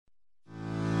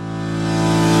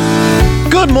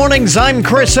Good mornings, I'm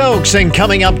Chris Oakes, and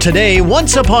coming up today,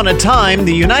 once upon a time,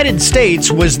 the United States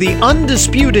was the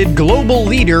undisputed global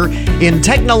leader in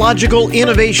technological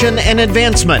innovation and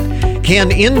advancement. Can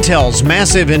Intel's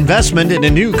massive investment in a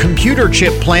new computer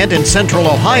chip plant in central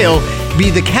Ohio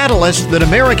be the catalyst that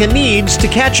America needs to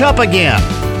catch up again?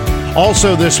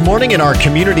 Also this morning in our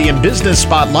Community and Business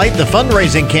Spotlight, the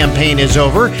fundraising campaign is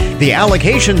over. The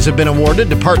allocations have been awarded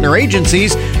to partner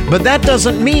agencies, but that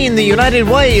doesn't mean the United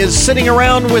Way is sitting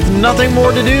around with nothing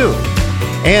more to do.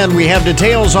 And we have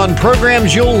details on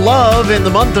programs you'll love in the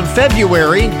month of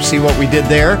February. See what we did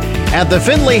there at the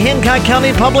Findlay Hancock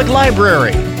County Public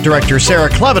Library. Director Sarah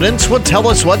Clevidence will tell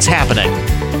us what's happening.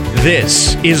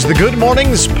 This is the Good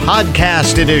Mornings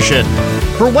Podcast Edition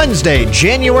for Wednesday,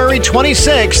 January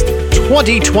 26th,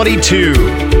 2022.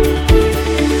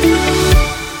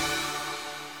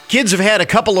 Kids have had a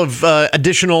couple of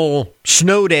additional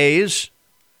snow days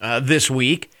this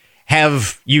week.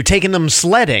 Have you taken them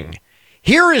sledding?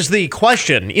 Here is the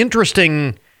question.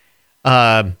 Interesting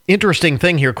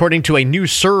thing here. According to a new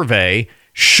survey,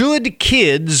 should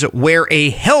kids wear a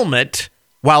helmet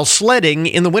while sledding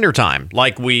in the wintertime,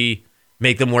 like we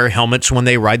make them wear helmets when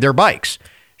they ride their bikes?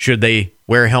 Should they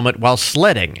wear a helmet while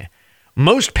sledding?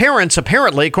 Most parents,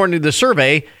 apparently, according to the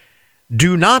survey,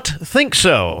 do not think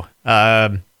so.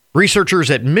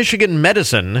 Researchers at Michigan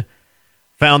Medicine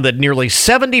found that nearly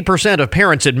 70% of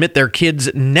parents admit their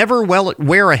kids never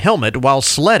wear a helmet while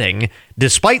sledding,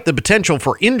 despite the potential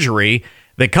for injury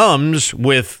that comes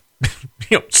with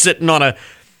sitting on a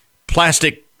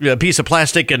piece of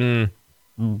plastic and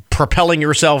propelling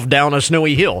yourself down a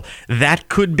snowy hill. That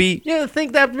could be, I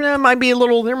think that might be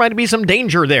there might be some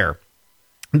danger there.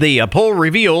 The poll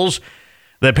reveals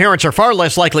that parents are far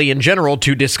less likely in general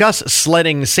to discuss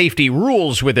sledding safety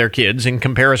rules with their kids in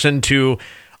comparison to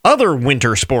other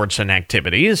winter sports and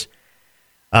activities.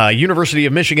 University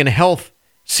of Michigan Health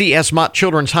C.S. Mott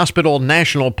Children's Hospital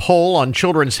National Poll on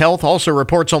Children's Health also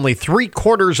reports only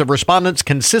 3/4 of respondents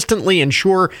consistently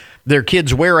ensure their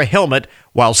kids wear a helmet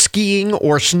while skiing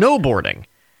or snowboarding,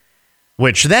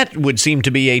 which that would seem to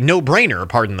be a no-brainer,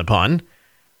 pardon the pun.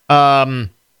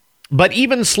 But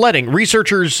even sledding,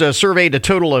 researchers surveyed a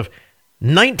total of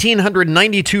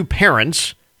 1,992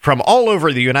 parents from all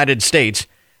over the United States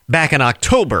back in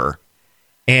October.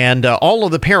 And all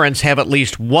of the parents have at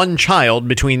least one child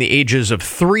between the ages of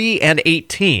 3 and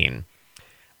 18.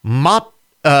 Mott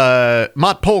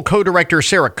Poll co-director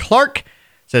Sarah Clark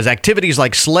says activities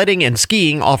like sledding and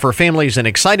skiing offer families an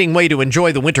exciting way to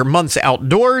enjoy the winter months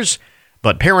outdoors,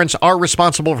 but parents are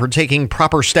responsible for taking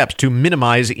proper steps to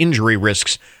minimize injury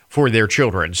risks for their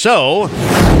children. So,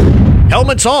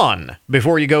 helmets on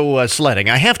before you go sledding.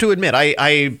 I have to admit,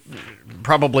 I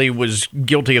probably was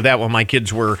guilty of that when my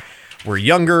kids were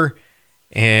younger,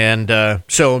 and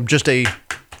so just a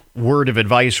word of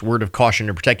advice, word of caution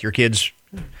to protect your kids.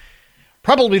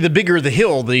 Probably the bigger the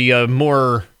hill, the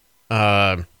more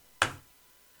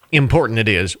important it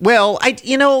is. Well, I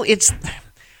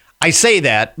say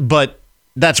that, but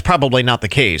that's probably not the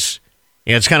case.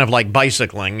 It's kind of like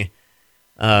bicycling.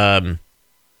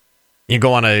 You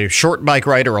go on a short bike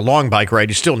ride or a long bike ride,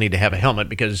 you still need to have a helmet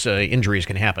because injuries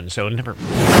can happen. So never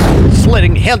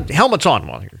sledding, helmets on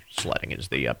while you're sledding is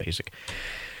the basic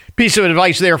piece of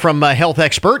advice there from health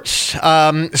experts.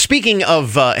 Speaking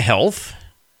of health,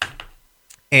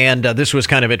 and this was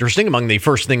kind of interesting, among the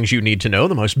first things you need to know,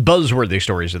 the most buzzworthy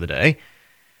stories of the day.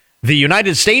 The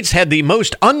United States had the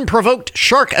most unprovoked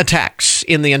shark attacks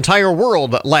in the entire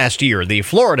world last year. The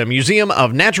Florida Museum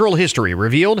of Natural History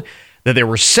revealed that there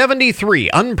were 73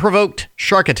 unprovoked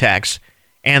shark attacks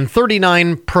and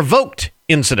 39 provoked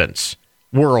incidents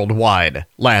worldwide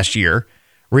last year,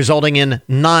 resulting in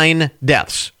 9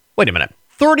 deaths. Wait a minute.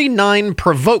 39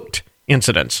 provoked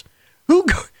incidents. Who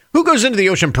goes into the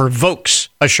ocean provokes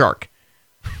a shark?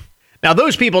 Now,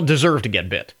 those people deserve to get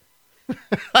bit.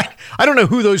 I don't know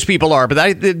who those people are, but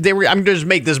I'm going to just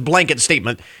make this blanket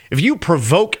statement. If you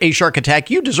provoke a shark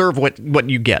attack, you deserve what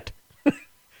you get.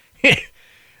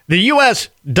 The U.S.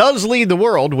 does lead the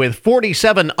world with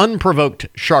 47 unprovoked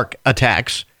shark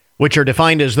attacks, which are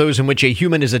defined as those in which a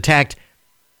human is attacked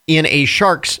in a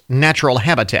shark's natural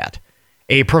habitat.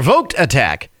 A provoked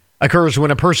attack occurs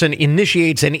when a person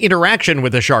initiates an interaction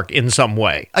with a shark in some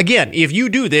way. Again, if you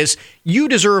do this, you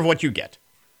deserve what you get.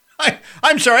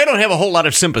 I'm sorry, I don't have a whole lot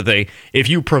of sympathy if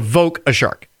you provoke a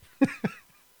shark.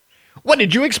 What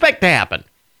did you expect to happen?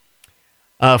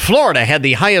 Florida had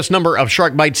the highest number of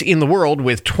shark bites in the world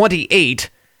with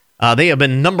 28. They have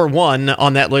been number one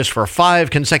on that list for 5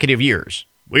 consecutive years.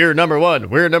 We're number one.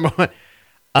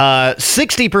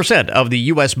 60% of the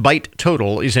U.S. bite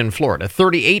total is in Florida.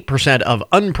 38% of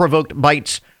unprovoked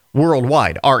bites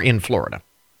worldwide are in Florida.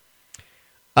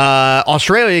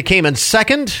 Australia came in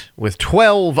second with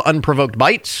 12 unprovoked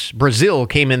bites. Brazil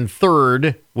came in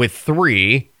third with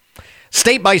 3.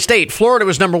 State by state, Florida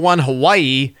was number 1.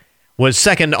 Hawaii was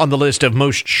second on the list of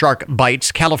most shark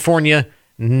bites. California,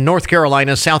 North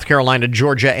Carolina, South Carolina,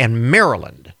 Georgia, and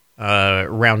Maryland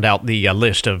round out the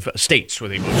list of states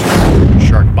with the most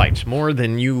shark bites. More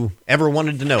than you ever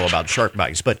wanted to know about shark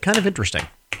bites, but kind of interesting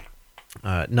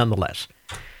nonetheless.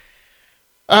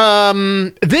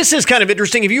 This is kind of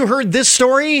interesting. Have you heard this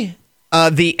story?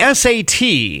 The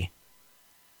SAT,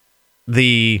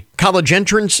 the college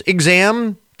entrance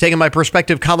exam taken by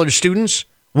prospective college students,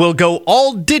 will go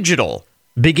all digital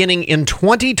beginning in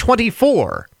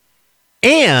 2024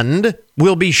 and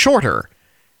will be shorter.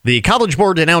 The College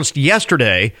Board announced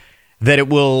yesterday that it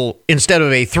will, instead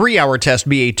of a 3-hour test,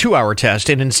 be a 2-hour test,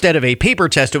 and instead of a paper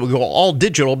test, it will go all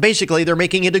digital. Basically, they're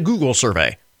making it a Google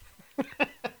survey.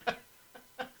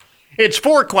 It's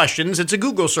 4 questions. It's a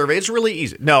Google survey. It's really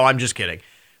easy. No, I'm just kidding.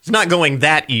 It's not going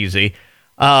that easy.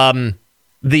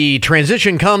 The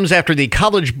transition comes after the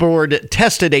College Board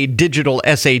tested a digital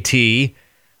SAT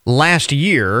last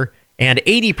year, and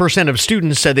 80% of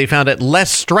students said they found it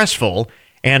less stressful,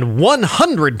 and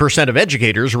 100% of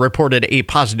educators reported a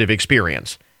positive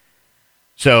experience.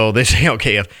 So they say,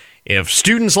 okay, if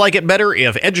students like it better,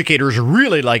 if educators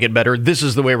really like it better, this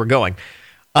is the way we're going.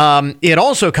 It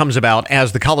also comes about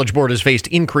as the College Board has faced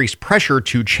increased pressure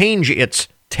to change its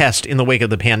test in the wake of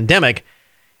the pandemic.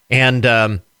 And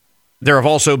there have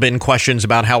also been questions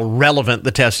about how relevant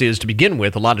the test is to begin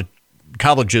with. A lot of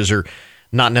colleges are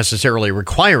not necessarily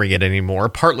requiring it anymore,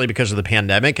 partly because of the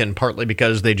pandemic and partly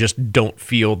because they just don't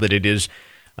feel that it is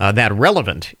that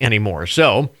relevant anymore.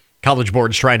 So College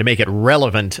Board's trying to make it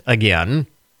relevant again.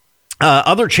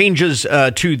 Other changes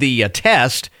to the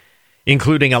test,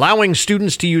 including allowing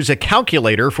students to use a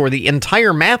calculator for the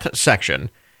entire math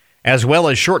section, as well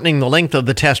as shortening the length of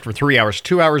the test from 3 hours to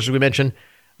 2 hours, as we mentioned,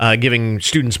 giving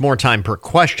students more time per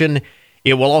question.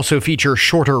 It will also feature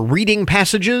shorter reading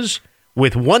passages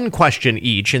with 1 question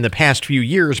each. In the past few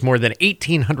years, more than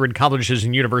 1,800 colleges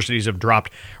and universities have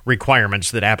dropped requirements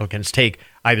that applicants take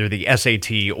either the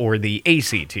SAT or the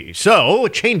ACT. So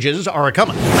changes are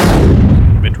coming.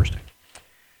 Interesting.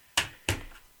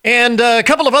 And a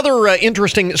couple of other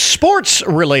interesting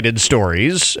sports-related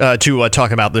stories to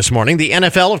talk about this morning. The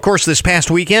NFL, of course, this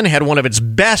past weekend had one of its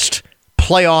best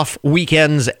playoff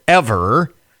weekends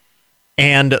ever,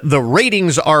 and the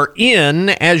ratings are in,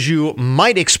 as you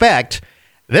might expect.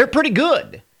 They're pretty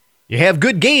good. You have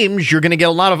good games, you're going to get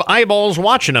a lot of eyeballs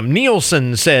watching them.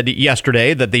 Nielsen said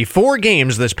yesterday that the 4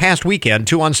 games this past weekend,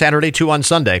 2 on Saturday, 2 on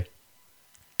Sunday,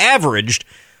 averaged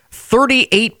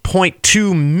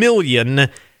 38.2 million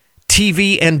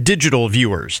TV and digital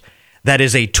viewers. That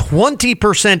is a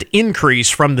 20% increase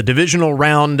from the divisional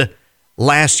round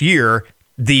last year,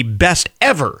 the best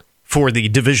ever for the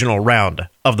divisional round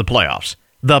of the playoffs.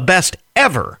 The best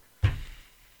ever.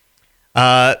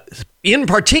 In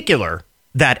particular,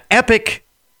 that epic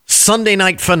Sunday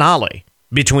night finale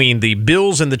between the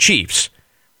Bills and the Chiefs,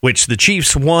 which the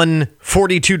Chiefs won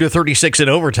 42-36 in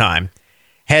overtime,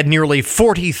 had nearly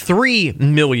 43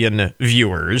 million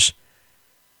viewers,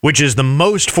 which is the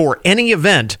most for any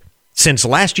event since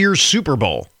last year's Super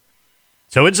Bowl.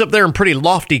 So it's up there in pretty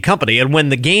lofty company. And when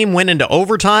the game went into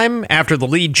overtime, after the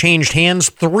lead changed hands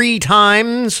 3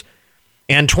 times,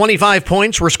 and 25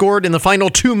 points were scored in the final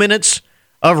 2 minutes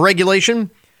of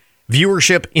regulation,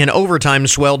 viewership in overtime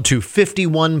swelled to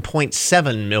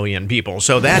 51.7 million people.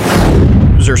 So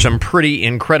those are some pretty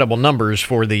incredible numbers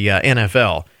for the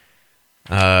NFL.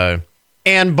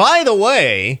 And by the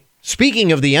way,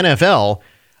 speaking of the NFL,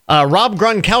 Rob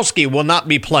Gronkowski will not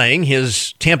be playing.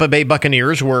 His Tampa Bay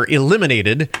Buccaneers were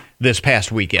eliminated this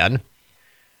past weekend.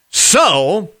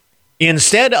 So,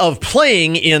 instead of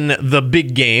playing in the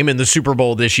big game in the Super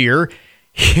Bowl this year,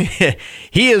 he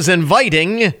is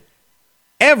inviting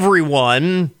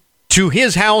everyone to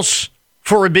his house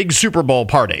for a big Super Bowl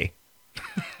party.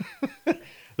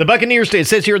 The Buccaneers, it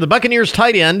says here, the Buccaneers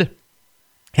tight end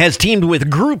has teamed with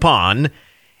Groupon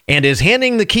and is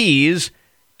handing the keys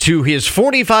to his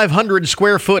 4,500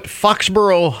 square foot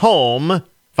Foxborough home,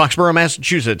 Foxborough,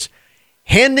 Massachusetts,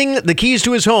 handing the keys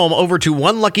to his home over to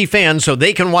one lucky fan so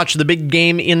they can watch the big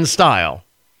game in style.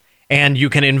 And you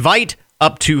can invite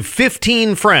up to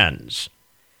 15 friends.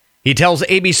 He tells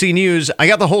ABC News, I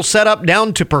got the whole setup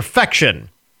down to perfection.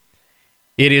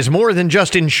 It is more than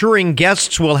just ensuring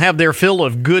guests will have their fill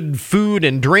of good food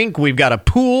and drink. We've got a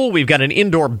pool. We've got an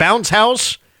indoor bounce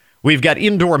house We've got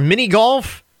indoor mini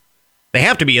golf. They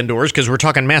have to be indoors because we're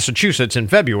talking Massachusetts in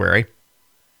February.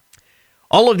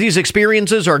 All of these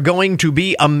experiences are going to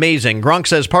be amazing. Gronk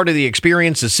says part of the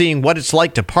experience is seeing what it's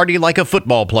like to party like a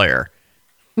football player.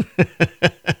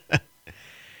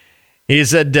 He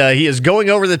said he is going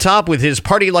over the top with his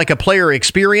party like a player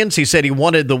experience. He said he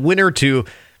wanted the winner to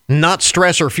not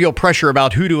stress or feel pressure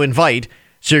about who to invite.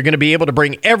 So you're going to be able to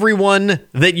bring everyone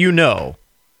that you know,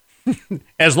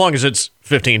 as long as it's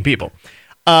 15 people.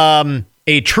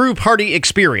 A true party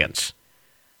experience.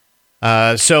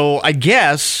 So I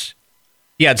guess...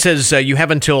 Yeah, it says you have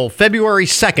until February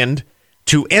 2nd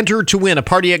to enter to win a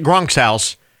party at Gronk's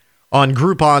house on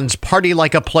Groupon's Party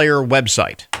Like a Player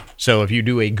website. So if you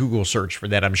do a Google search for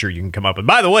that, I'm sure you can come up with.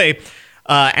 By the way,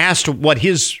 asked what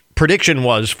his prediction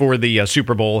was for the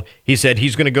Super Bowl, he said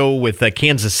he's going to go with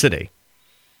Kansas City.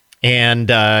 And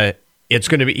it's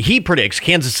going to be, he predicts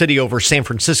Kansas City over San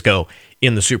Francisco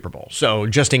in the Super Bowl. So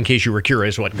just in case you were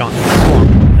curious what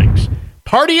Gronk thinks.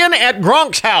 Partying at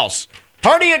Gronk's house.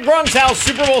 Party at Gronk's house,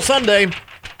 Super Bowl Sunday.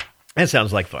 That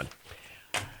sounds like fun.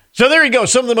 So there you go.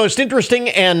 Some of the most interesting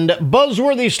and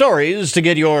buzzworthy stories to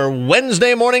get your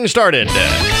Wednesday morning started.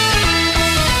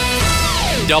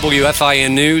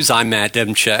 WFIN News, I'm Matt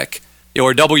Demchek.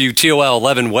 Your WTOL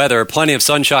 11 weather, plenty of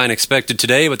sunshine expected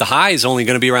today, but the high is only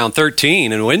going to be around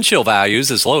 13, and wind chill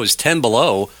values as low as 10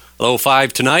 below. Low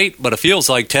 5 tonight, but it feels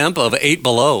like temp of 8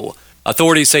 below.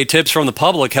 Authorities say tips from the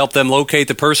public helped them locate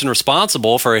the person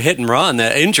responsible for a hit and run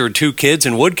that injured 2 kids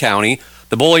in Wood County.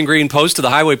 The Bowling Green Post of the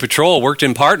Highway Patrol worked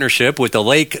in partnership with the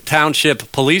Lake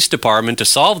Township Police Department to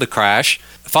solve the crash.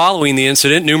 Following the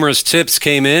incident, numerous tips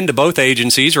came in to both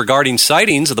agencies regarding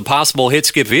sightings of the possible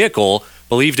hit-skip vehicle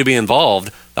believed to be involved.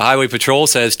 The Highway Patrol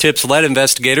says tips led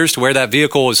investigators to where that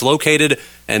vehicle was located,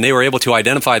 and they were able to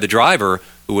identify the driver,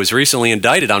 who was recently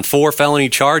indicted on 4 felony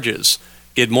charges.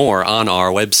 Get more on our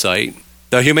website.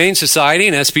 The Humane Society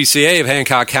and SPCA of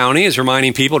Hancock County is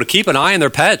reminding people to keep an eye on their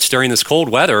pets during this cold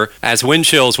weather, as wind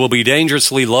chills will be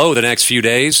dangerously low the next few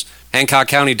days. Hancock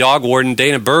County Dog Warden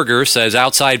Dana Berger says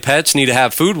outside pets need to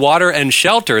have food, water, and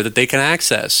shelter that they can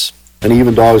access. And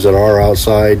even dogs that are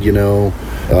outside,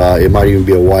 it might even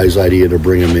be a wise idea to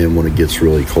bring them in when it gets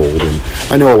really cold. And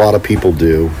I know a lot of people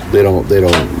do. They don't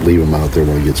leave them out there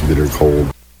when it gets bitter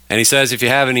cold. And he says if you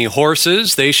have any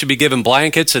horses, they should be given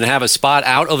blankets and have a spot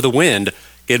out of the wind.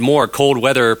 Get more cold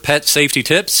weather pet safety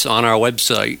tips on our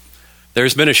website.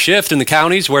 There's been a shift in the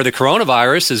counties where the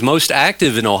coronavirus is most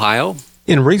active in Ohio.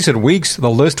 In recent weeks,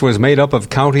 the list was made up of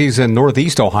counties in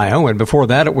northeast Ohio, and before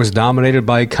that it was dominated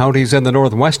by counties in the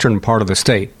northwestern part of the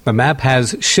state. The map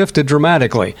has shifted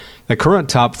dramatically. The current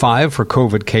top 5 for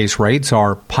COVID case rates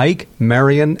are Pike,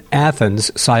 Marion,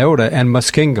 Athens, Scioto, and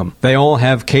Muskingum. They all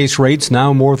have case rates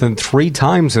now more than 3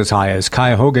 times as high as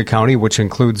Cuyahoga County, which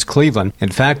includes Cleveland. In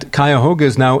fact, Cuyahoga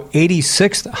is now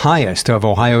 86th highest of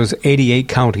Ohio's 88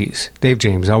 counties. Dave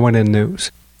James, ONN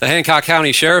News. The Hancock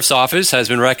County Sheriff's Office has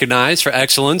been recognized for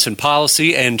excellence in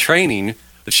policy and training.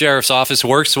 The Sheriff's Office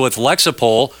works with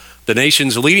Lexipol, the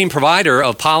nation's leading provider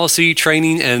of policy,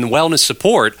 training, and wellness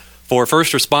support for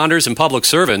first responders and public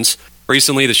servants.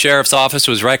 Recently, the Sheriff's Office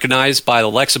was recognized by the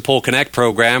Lexipol Connect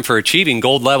program for achieving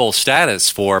gold-level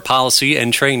status for policy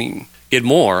and training. Get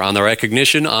more on the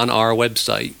recognition on our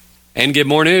website. And get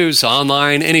more news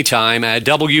online anytime at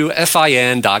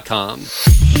WFIN.com.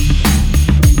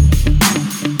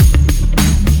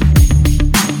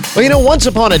 Well, once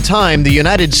upon a time, the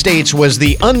United States was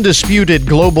the undisputed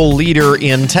global leader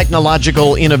in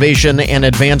technological innovation and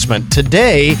advancement.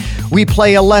 Today, we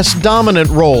play a less dominant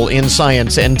role in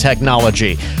science and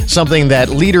technology, something that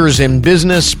leaders in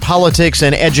business, politics,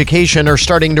 and education are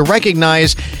starting to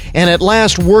recognize and at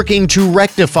last working to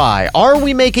rectify. Are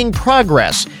we making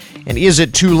progress? And is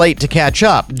it too late to catch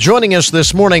up? Joining us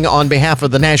this morning on behalf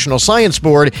of the National Science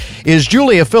Board is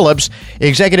Julia Phillips,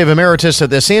 Executive Emeritus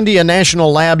at the Sandia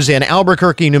National Labs in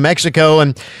Albuquerque, New Mexico.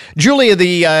 And Julia,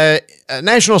 the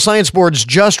National Science Board's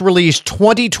just released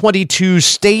 2022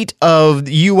 State of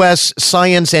U.S.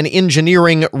 Science and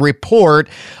Engineering Report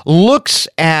looks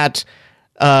at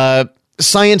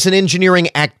science and engineering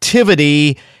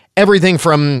activity, everything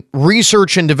from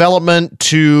research and development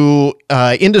to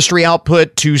industry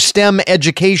output to STEM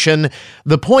education.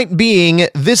 The point being,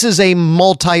 this is a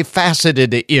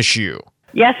multifaceted issue.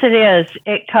 Yes, it is.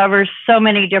 It covers so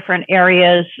many different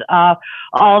areas,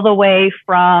 all the way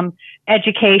from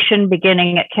education,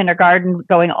 beginning at kindergarten,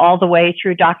 going all the way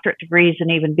through doctorate degrees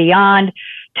and even beyond,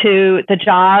 to the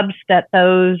jobs that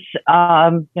those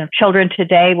children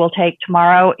today will take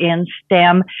tomorrow in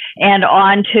STEM, and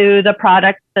on to the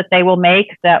products that they will make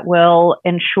that will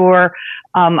ensure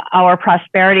our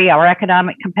prosperity, our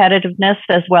economic competitiveness,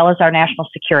 as well as our national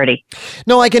security.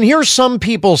 No, I can hear some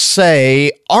people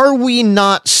say, are we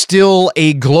not still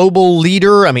a global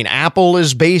leader? I mean, Apple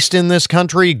is based in this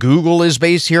country, Google is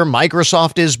based here,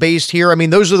 Microsoft is based here. I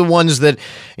mean, those are the ones that,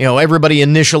 everybody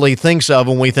initially thinks of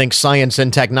when we think science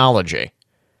and technology.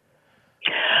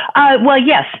 Well,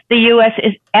 yes, the U.S.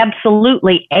 is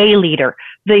absolutely a leader.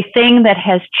 The thing that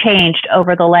has changed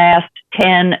over the last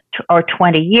 10 or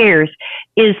 20 years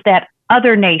is that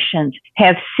other nations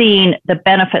have seen the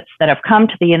benefits that have come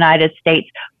to the United States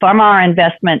from our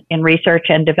investment in research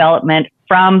and development,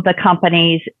 from the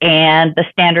companies and the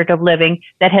standard of living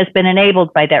that has been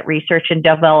enabled by that research and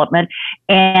development.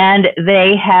 And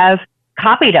they have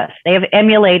copied us. They have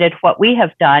emulated what we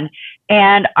have done.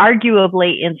 And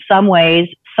arguably, in some ways,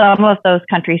 some of those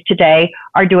countries today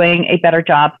are doing a better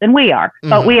job than we are,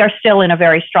 but we are still in a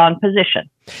very strong position.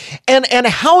 And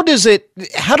how does it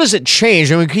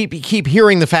change? And we keep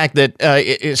hearing the fact that,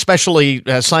 especially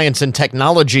science and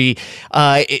technology,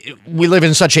 we live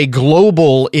in such a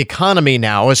global economy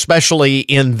now, especially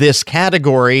in this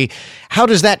category. How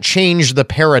does that change the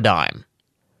paradigm?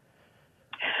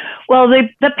 Well,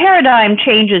 the paradigm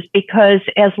changes because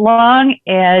as long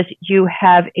as you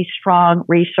have a strong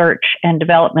research and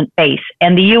development base,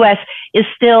 and the U.S. is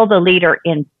still the leader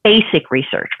in basic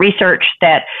research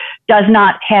that does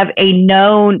not have a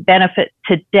known benefit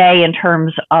today in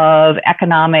terms of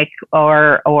economic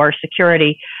or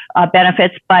security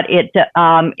benefits, but it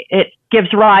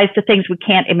gives rise to things we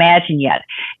can't imagine yet.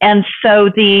 And so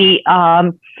the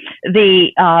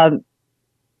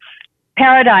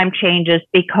paradigm changes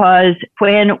because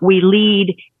when we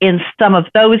lead in some of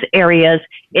those areas,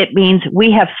 it means we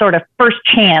have sort of first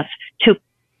chance to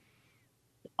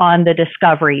on the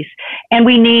discoveries. And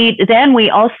we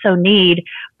also need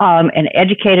an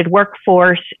educated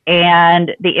workforce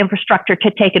and the infrastructure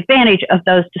to take advantage of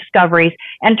those discoveries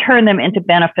and turn them into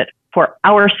benefit for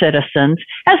our citizens,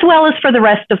 as well as for the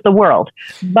rest of the world.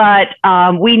 But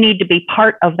we need to be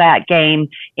part of that game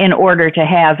in order to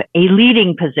have a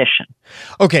leading position.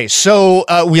 Okay, so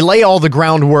we lay all the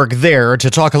groundwork there to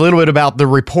talk a little bit about the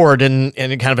report and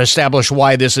kind of establish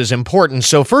why this is important.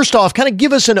 So first off, kind of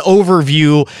give us an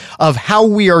overview of how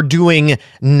we are doing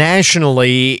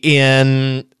nationally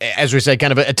in, as we said,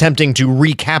 kind of attempting to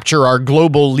recapture our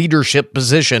global leadership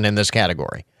position in this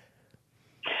category.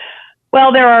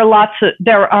 Well, there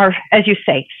are, as you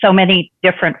say, so many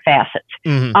different facets.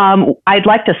 I'd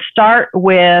like to start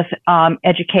with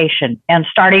education, and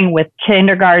starting with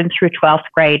kindergarten through 12th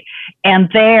grade. And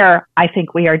there, I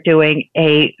think we are doing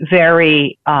a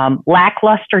very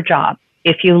lackluster job.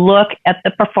 If you look at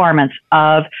the performance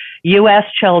of U.S.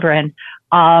 children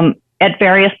at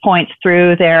various points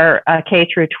through their K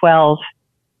through 12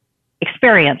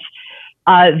 experience,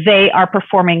 they are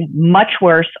performing much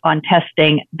worse on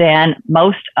testing than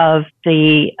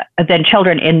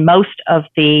children in most of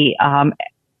the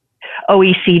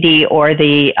OECD or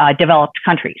the developed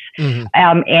countries.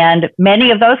 And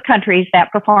many of those countries,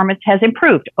 that performance has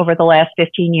improved over the last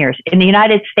 15 years. In the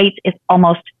United States, it's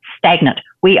almost stagnant.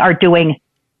 We are doing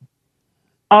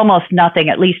almost nothing,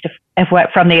 at least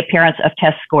from the appearance of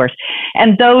test scores.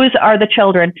 And those are the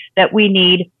children that we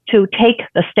need to take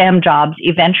the STEM jobs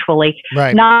eventually,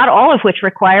 right. Not all of which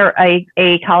require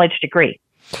a college degree.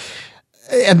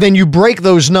 And then you break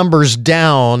those numbers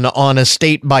down on a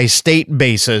state-by-state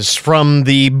basis from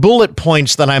the bullet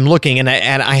points that I'm looking, and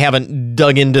I haven't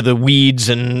dug into the weeds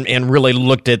and really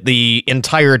looked at the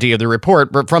entirety of the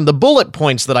report, but from the bullet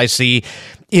points that I see,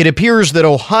 it appears that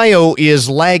Ohio is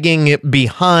lagging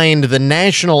behind the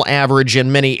national average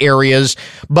in many areas,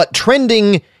 but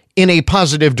trending in a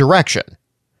positive direction.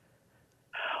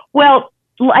 Well,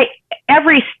 like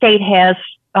every state has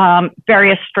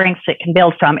various strengths it can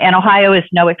build from, and Ohio is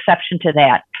no exception to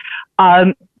that.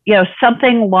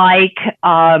 Something like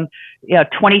 25%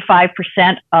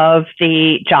 of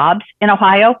the jobs in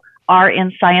Ohio are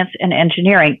in science and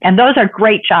engineering, and those are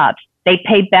great jobs. They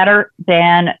pay better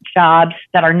than jobs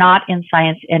that are not in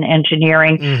science and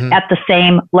engineering at the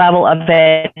same level of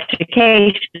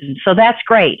education. So that's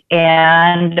great.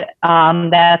 And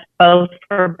that's both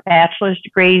for bachelor's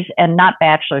degrees and not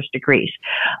bachelor's degrees.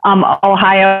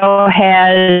 Ohio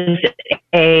has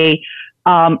a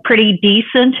pretty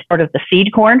decent sort of the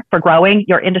seed corn for growing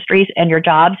your industries and your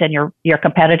jobs and your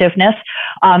competitiveness.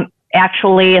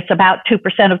 Actually, it's about 2%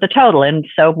 of the total. And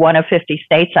so one of 50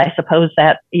 states, I suppose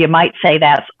that you might say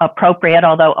that's appropriate,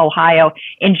 although Ohio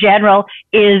in general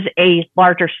is a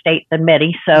larger state than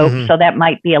many. So that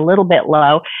might be a little bit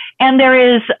low. And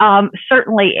there is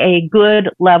certainly a good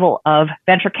level of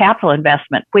venture capital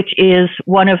investment, which is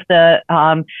one of the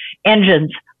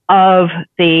engines of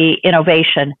the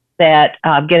innovation that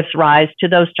gives rise to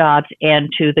those jobs and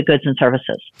to the goods and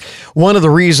services. One of the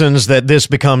reasons that this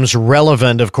becomes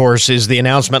relevant, of course, is the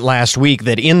announcement last week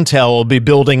that Intel will be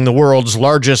building the world's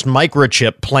largest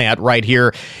microchip plant right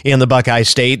here in the Buckeye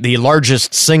State, the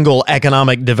largest single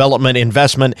economic development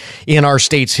investment in our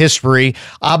state's history.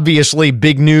 Obviously,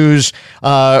 big news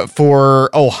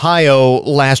for Ohio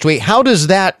last week. How does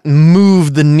that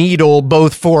move the needle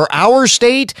both for our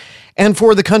state and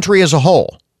for the country as a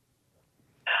whole?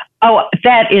 Oh,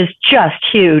 that is just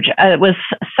huge. It was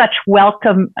such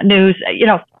welcome news,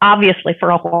 obviously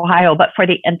for Ohio, but for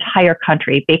the entire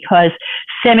country, because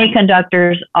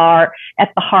semiconductors are at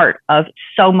the heart of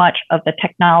so much of the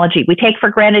technology we take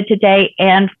for granted today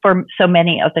and for so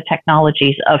many of the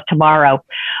technologies of tomorrow.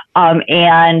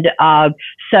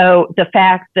 So the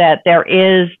fact that there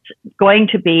is going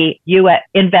to be U.S.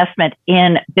 investment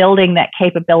in building that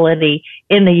capability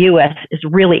in the U.S. is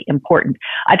really important.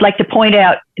 I'd like to point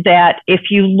out that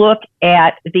if you look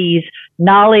at these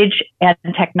knowledge and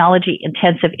technology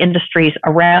intensive industries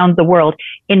around the world,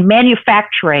 in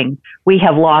manufacturing, we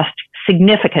have lost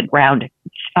significant ground.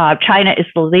 China is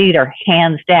the leader,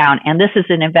 hands down, and this is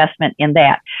an investment in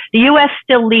that. The U.S.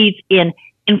 still leads in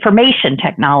information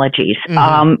technologies,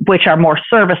 which are more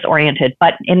service-oriented.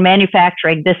 But in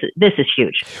manufacturing, this is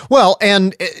huge. Well,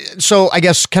 and so I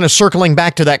guess kind of circling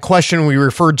back to that question we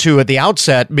referred to at the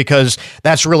outset, because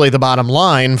that's really the bottom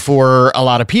line for a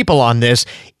lot of people on this.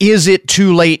 Is it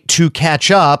too late to catch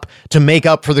up, to make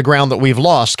up for the ground that we've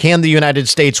lost? Can the United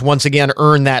States once again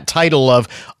earn that title of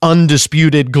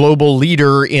undisputed global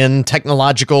leader in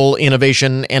technological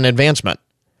innovation and advancement?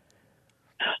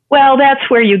 Well, that's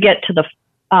where you get to the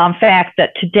fact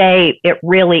that today it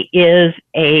really is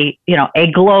a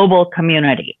global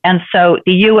community. And so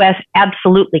the U.S.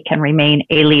 absolutely can remain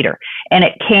a leader, and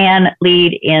it can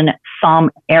lead in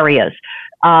some areas.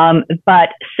 But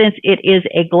since it is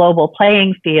a global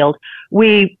playing field,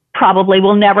 we probably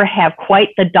will never have quite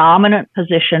the dominant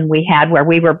position we had, where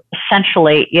we were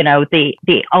essentially,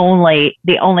 the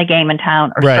only game in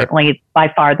town, or certainly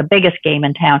by far the biggest game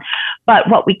in town. But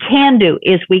what we can do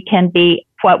is we can be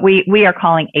what we are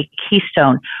calling a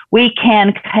keystone. We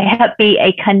can be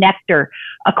a connector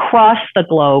across the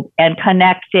globe and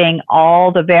connecting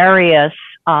all the various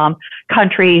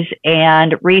countries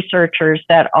and researchers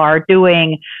that are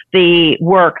doing the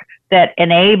work that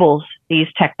enables these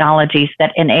technologies,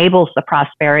 that enables the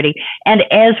prosperity. And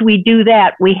as we do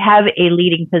that, we have a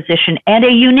leading position and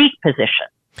a unique position.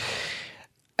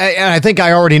 And I think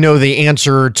I already know the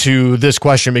answer to this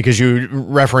question because you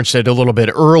referenced it a little bit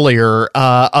earlier.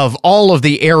 Of all of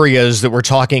the areas that we're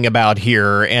talking about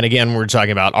here, and again, we're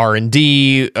talking about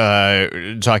R&D,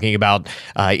 talking about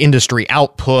industry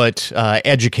output,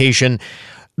 education,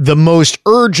 the most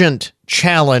urgent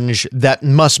challenge that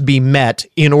must be met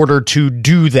in order to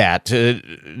do that,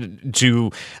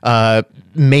 to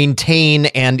maintain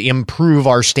and improve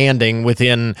our standing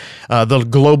within the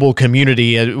global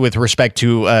community with respect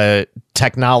to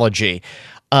technology.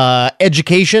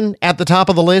 Education at the top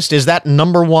of the list, is that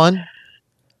number one?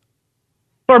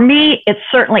 For me, it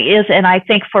certainly is, and I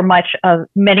think for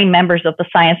many members of the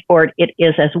Science Board, it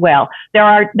is as well. There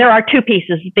are two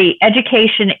pieces. The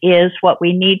education is what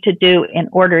we need to do in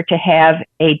order to have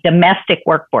a domestic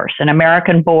workforce, an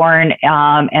American-born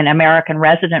and American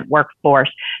resident workforce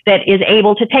that is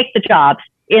able to take the jobs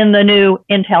in the new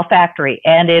Intel factory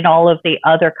and in all of the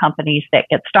other companies that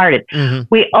get started. Mm-hmm.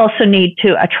 We also need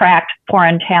to attract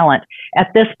foreign talent.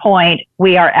 At this point,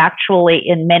 we are actually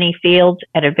in many fields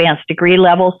at advanced degree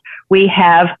levels. We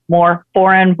have more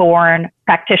foreign-born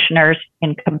practitioners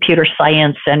in computer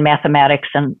science and mathematics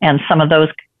and some of those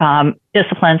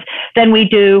disciplines than we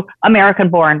do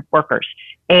American-born workers.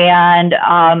 And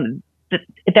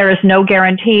there is no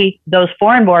guarantee those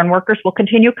foreign-born workers will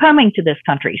continue coming to this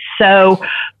country. So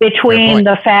between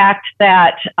the fact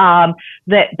that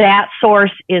that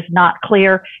source is not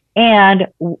clear and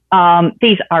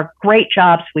these are great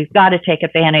jobs, we've got to take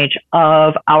advantage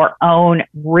of our own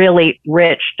really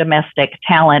rich domestic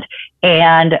talent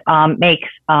and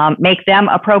make them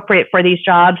appropriate for these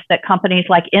jobs that companies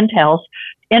like Intel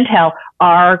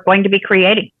are going to be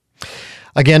creating.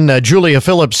 Again, Julia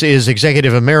Phillips is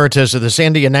Executive Emeritus of the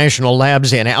Sandia National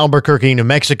Labs in Albuquerque, New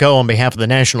Mexico, on behalf of the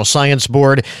National Science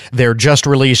Board. Their just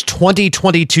released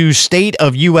 2022 State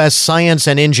of U.S. Science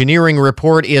and Engineering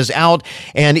Report is out,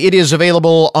 and it is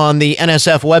available on the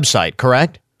NSF website,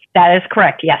 correct? That is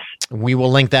correct, yes. We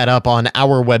will link that up on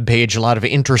our webpage. A lot of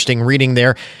interesting reading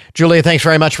there. Julia, thanks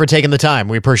very much for taking the time.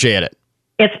 We appreciate it.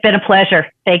 It's been a pleasure.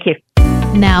 Thank you.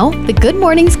 Now, the Good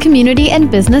Mornings Community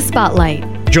and Business Spotlight.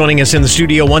 Joining us in the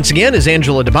studio once again is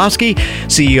Angela Dubosky,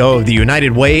 CEO of the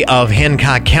United Way of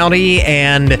Hancock County,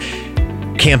 and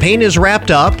campaign is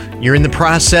wrapped up. You're in the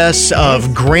process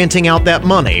of granting out that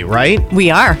money, right? We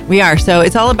are. So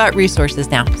it's all about resources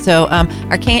now. So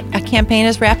our campaign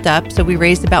is wrapped up. So we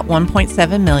raised about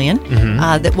 $1.7 million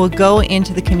that will go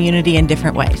into the community in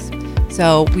different ways.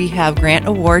 So we have grant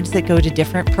awards that go to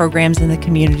different programs in the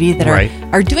community that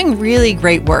are doing really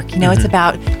great work. You know, it's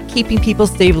about keeping people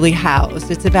stably housed.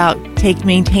 It's about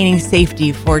maintaining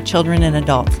safety for children and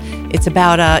adults. It's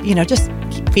about, just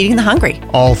feeding the hungry.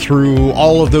 All through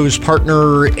all of those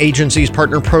partner agencies,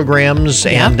 partner programs,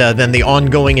 and then the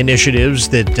ongoing initiatives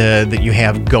that you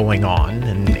have going on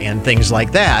and things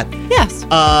like that. Yes.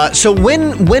 So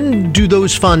when do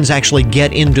those funds actually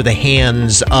get into the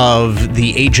hands of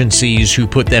the agencies who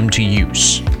put them to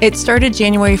use? It started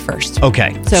January 1st.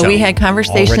 Okay. So we had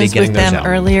conversations with them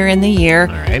earlier in the year,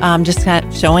 just kind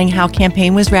of showing how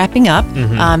campaign was wrapping up,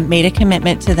 made a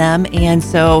commitment to them. And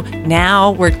so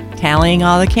now we're tallying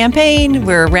all the campaign,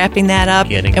 we're wrapping that up,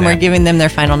 we're giving them their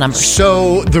final numbers.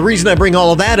 So the reason I bring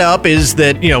all of that up is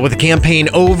that, with the campaign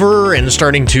over and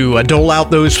starting to dole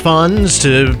out those funds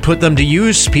to put them to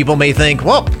use, people may think,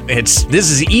 well, this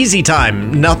is easy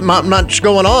time, not much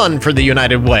going on for the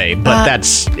United Way, but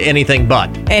that's anything but.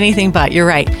 Anything but, you're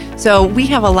right. So we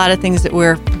have a lot of things that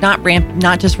we're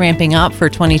not just ramping up for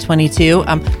 2022.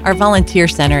 Our volunteer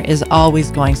center is always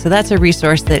going. So that's a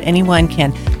resource that anyone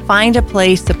can find a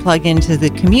place to plug into the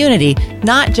community,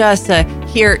 not just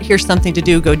here's something to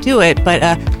do, go do it, but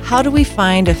how do we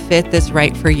find a fit that's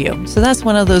right for you? So that's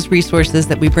one of those resources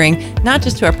that we bring not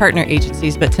just to our partner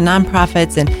agencies, but to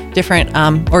nonprofits and different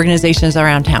organizations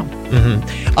around town.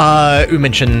 We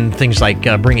mentioned things like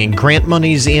bringing grant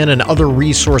monies in and other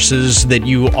resources that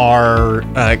you are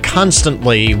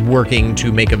constantly working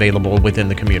to make available within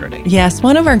the community. Yes,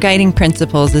 one of our guiding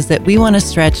principles is that we want to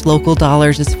stretch local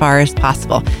dollars as far as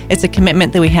possible. It's a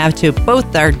commitment that we have to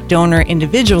both our donor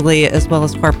individually as well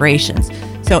as corporations.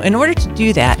 So in order to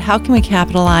do that, how can we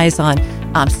capitalize on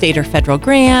state or federal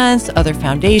grants, other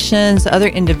foundations, other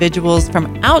individuals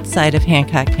from outside of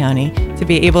Hancock County to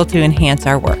be able to enhance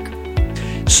our work?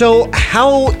 So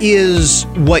how is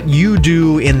what you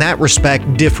do in that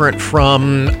respect different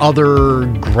from other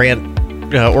grant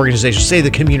organizations, say the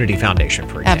Community Foundation,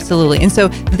 for example? Absolutely. And so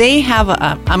they have,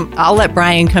 I'll let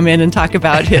Brian come in and talk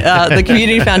about the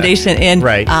Community Foundation,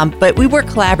 but we work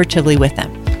collaboratively with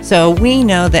them. So we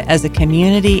know that as a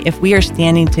community, if we are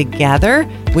standing together,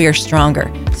 we are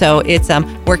stronger. So it's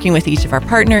working with each of our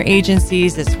partner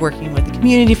agencies. It's working with the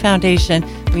Community Foundation.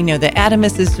 We know that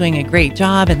Adamus is doing a great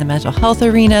job in the mental health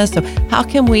arena. So how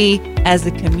can we, as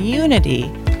a community,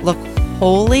 look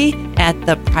wholly at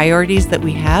the priorities that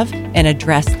we have and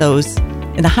address those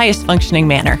in the highest functioning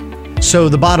manner? So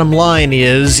the bottom line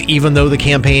is, even though the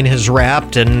campaign has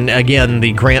wrapped, and again,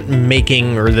 the grant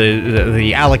making or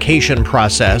the allocation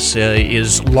process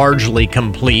is largely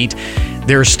complete,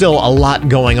 there's still a lot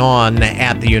going on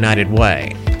at the United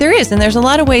Way. There is, and there's a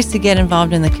lot of ways to get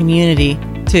involved in the community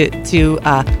to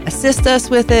assist us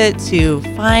with it, to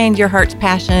find your heart's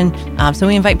passion. So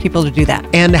we invite people to do that.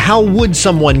 And how would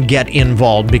someone get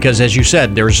involved? Because as you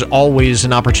said, there's always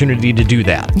an opportunity to do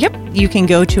that. Yep. You can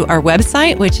go to our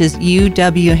website, which is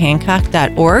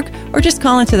uwhancock.org, or just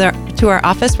call into our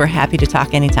office. We're happy to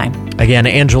talk anytime. Again,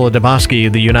 Angela Dubosky,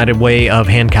 the United Way of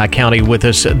Hancock County, with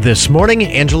us this morning.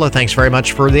 Angela, thanks very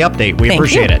much for the update. We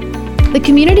appreciate it. The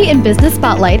Community and Business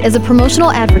Spotlight is a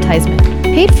promotional advertisement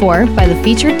paid for by the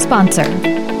featured sponsor.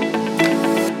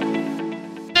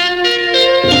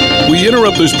 We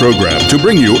interrupt this program to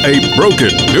bring you a broken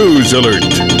news alert.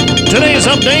 Today's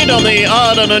update on the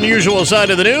odd and unusual side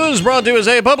of the news brought to you as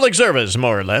a public service,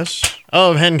 more or less,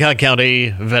 of Hancock County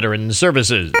Veteran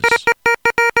Services.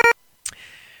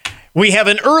 We have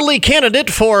an early candidate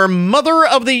for Mother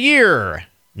of the Year.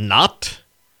 Not.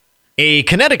 A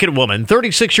Connecticut woman,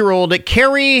 36-year-old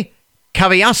Carrie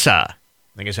Caviassa, I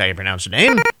think is how you pronounce the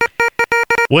name,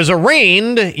 was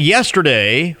arraigned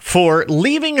yesterday for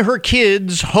leaving her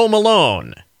kids home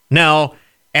alone. Now,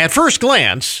 at first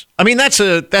glance, I mean, that's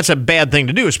a bad thing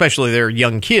to do, especially they're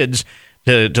young kids,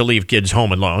 to leave kids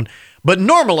home alone. But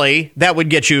normally, that would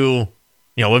get you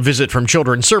a visit from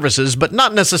Children's Services, but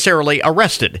not necessarily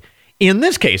arrested. In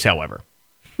this case, however,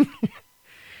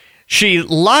 she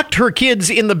locked her kids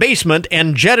in the basement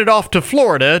and jetted off to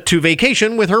Florida to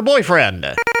vacation with her boyfriend.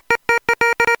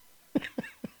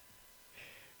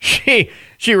 She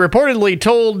reportedly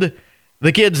told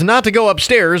the kids not to go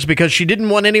upstairs because she didn't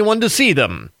want anyone to see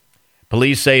them.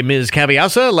 Police say Ms.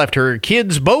 Cavallasa left her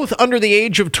kids, both under the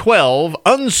age of 12,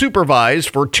 unsupervised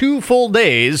for 2 full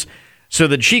days so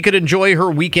that she could enjoy her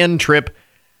weekend trip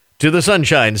to the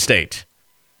Sunshine State.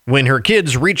 When her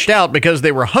kids reached out because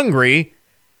they were hungry,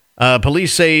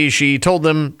 police say she told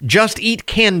them, just eat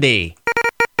candy.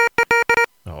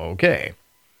 Okay.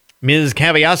 Ms.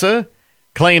 Cavallasa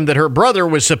claimed that her brother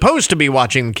was supposed to be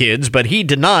watching the kids, but he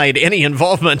denied any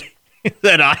involvement.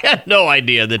 That I had no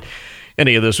idea that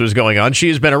any of this was going on. She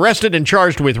has been arrested and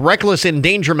charged with reckless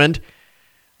endangerment.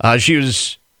 She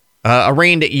was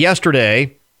arraigned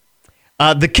yesterday.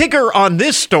 The kicker on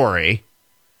this story,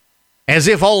 as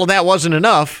if all of that wasn't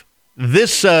enough,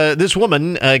 this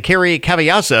woman, Carrie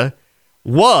Cavallasa,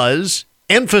 was,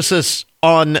 emphasis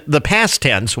on the past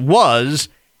tense, was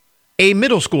a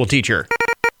middle school teacher.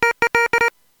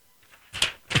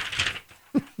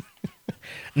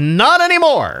 Not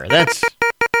anymore. That's...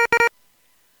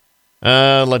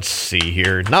 let's see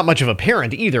here. Not much of a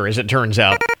parent either, as it turns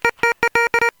out.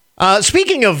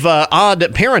 Speaking of odd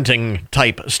parenting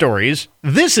type stories,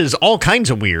 this is all kinds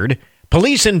of weird.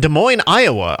 Police in Des Moines,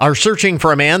 Iowa are searching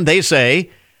for a man they say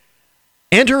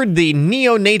entered the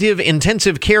neonatal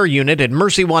intensive care unit at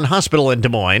Mercy One Hospital in Des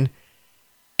Moines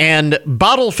and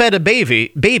bottle-fed a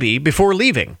baby before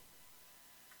leaving.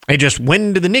 They just went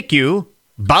into the NICU,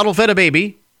 bottle-fed a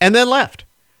baby, and then left.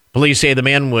 Police say the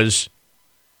man was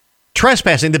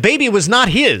trespassing. The baby was not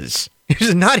his. It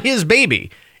was not his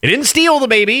baby. He didn't steal the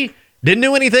baby, didn't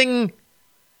do anything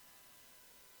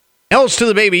else to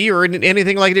the baby or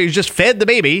anything like that. He just fed the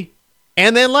baby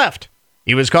and then left.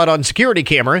 He was caught on security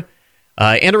camera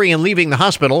entering and leaving the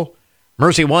hospital.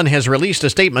 Mercy One has released a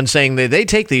statement saying that they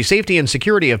take the safety and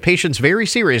security of patients very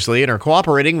seriously and are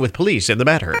cooperating with police in the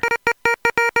matter.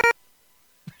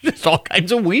 Just all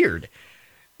kinds of weird.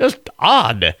 Just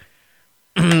odd.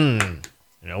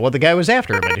 What the guy was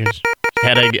after, but he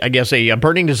had, I guess, a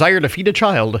burning desire to feed a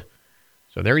child.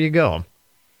 So there you go.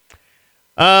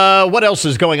 What else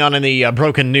is going on in the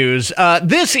broken news?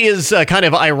 This is kind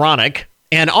of ironic.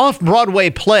 An off-Broadway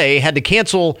play had to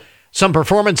cancel some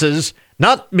performances,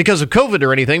 not because of COVID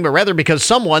or anything, but rather because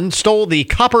someone stole the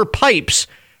copper pipes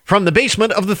from the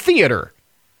basement of the theater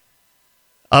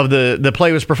of the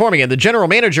play was performing in. The general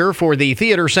manager for the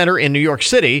theater center in New York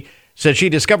City said she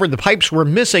discovered the pipes were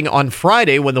missing on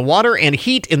Friday when the water and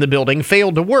heat in the building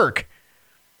failed to work.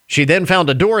 She then found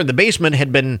a door in the basement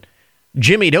had been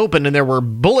jimmied open and there were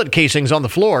bullet casings on the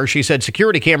floor. She said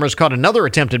security cameras caught another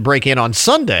attempted break-in on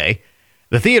Sunday.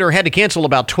 The theater had to cancel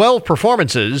about 12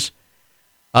 performances.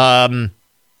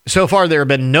 So far, there have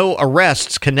been no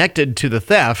arrests connected to the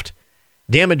theft.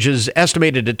 Damages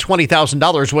estimated at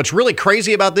 $20,000. What's really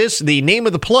crazy about this, the name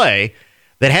of the play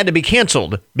that had to be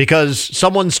canceled because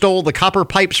someone stole the copper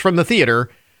pipes from the theater,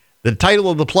 the title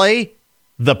of the play,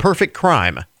 The Perfect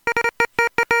Crime.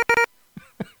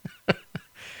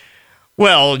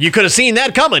 Well, you could have seen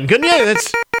that coming, couldn't you?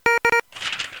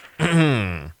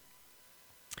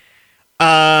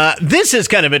 This is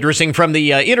kind of interesting from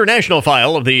the international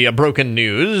file of the broken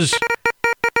news.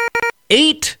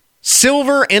 8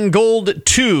 silver and gold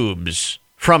tubes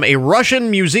from a Russian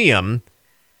museum,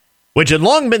 which had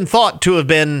long been thought to have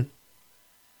been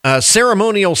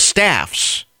ceremonial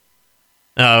staffs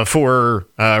for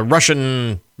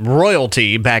Russian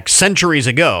royalty back centuries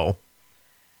ago.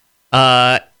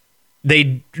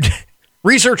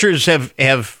 Researchers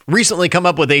have recently come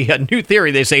up with a new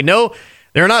theory. They say, no,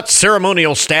 they're not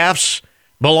ceremonial staffs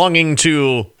belonging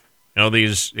to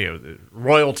these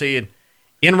royalty.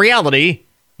 In reality,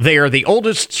 they are the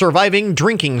oldest surviving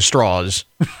drinking straws.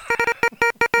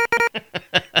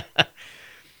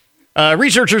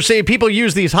 Researchers say people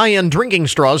use these high-end drinking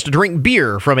straws to drink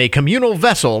beer from a communal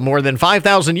vessel more than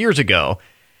 5,000 years ago.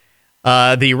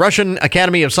 The Russian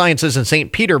Academy of Sciences in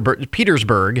St.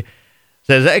 Petersburg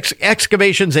says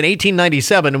excavations in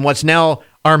 1897 in what's now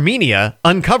Armenia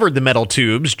uncovered the metal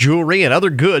tubes, jewelry, and other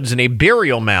goods in a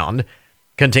burial mound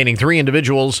containing 3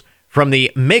 individuals from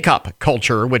the Makop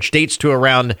culture, which dates to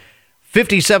around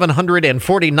 5,700 and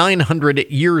 4,900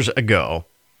 years ago.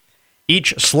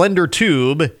 Each slender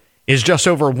tube is just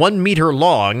over 1 meter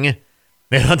long.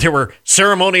 They thought there were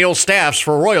ceremonial staffs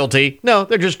for royalty. No,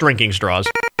 they're just drinking straws.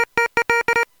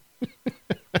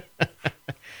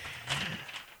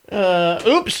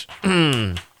 Oops.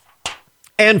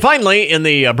 And finally, in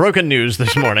the broken news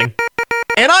this morning,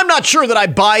 and I'm not sure that I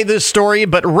buy this story,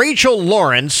 but Rachel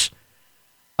Lawrence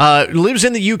lives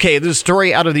in the UK. This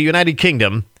story out of the United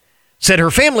Kingdom said her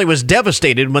family was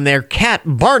devastated when their cat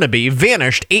Barnaby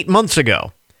vanished 8 months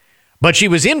ago. But she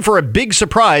was in for a big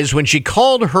surprise when she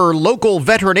called her local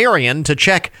veterinarian to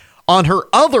check on her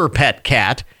other pet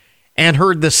cat and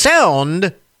heard the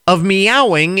sound of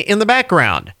meowing in the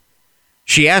background.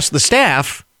 She asked the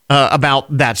staff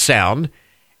about that sound,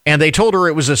 and they told her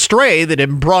it was a stray that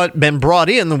had been brought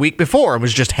in the week before and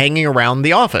was just hanging around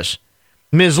the office.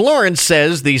 Ms. Lawrence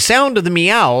says the sound of the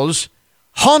meows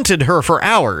haunted her for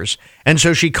hours, and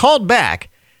so she called back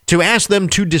to ask them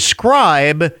to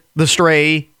describe the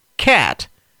stray cat.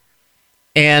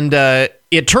 And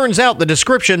it turns out the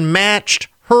description matched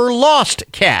her lost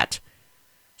cat.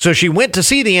 So she went to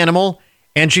see the animal,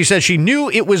 and she says she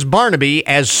knew it was Barnaby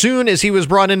as soon as he was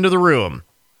brought into the room.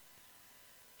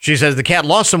 She says the cat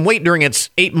lost some weight during its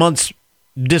 8 months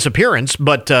disappearance,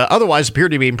 but otherwise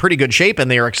appeared to be in pretty good shape, and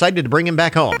they are excited to bring him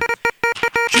back home.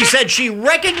 She said she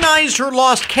recognized her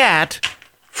lost cat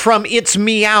from its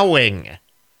meowing.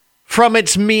 From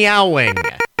its meowing.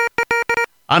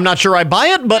 I'm not sure I buy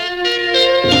it, but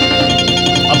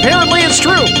apparently it's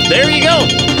true. There you go.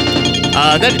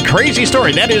 That crazy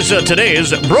story. That is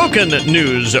today's Broken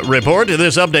News Report.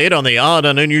 This update on the odd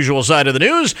and unusual side of the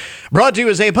news brought to you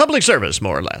as a public service,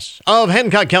 more or less, of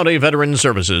Hancock County Veteran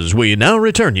Services. We now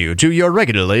return you to your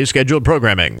regularly scheduled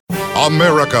programming.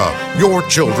 America, your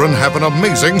children have an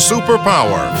amazing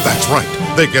superpower. That's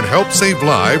right. They can help save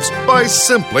lives by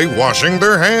simply washing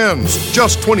their hands.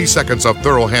 Just 20 seconds of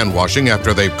thorough hand washing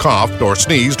after they've coughed or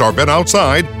sneezed or been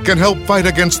outside can help fight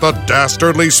against the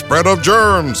dastardly spread of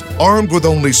germs. Armed with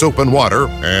only soap and water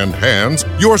and hands,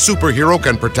 your superhero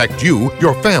can protect you,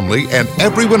 your family, and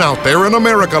everyone out there in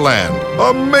America land.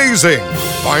 Amazing!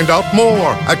 Find out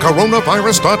more at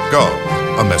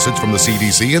coronavirus.gov. A message from the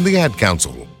CDC and the Ad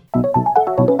Council.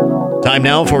 Time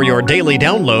now for your daily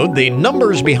download, the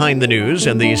numbers behind the news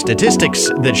and the statistics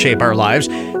that shape our lives.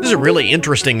 This is a really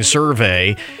interesting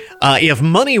survey. If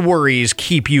money worries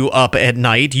keep you up at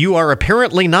night, you are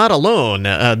apparently not alone.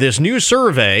 This new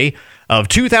survey of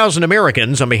 2,000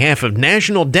 Americans on behalf of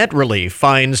National Debt Relief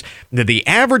finds that the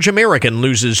average American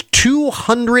loses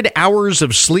 200 hours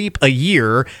of sleep a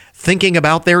year thinking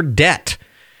about their debt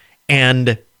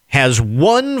and has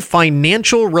one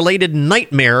financial-related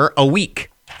nightmare a week.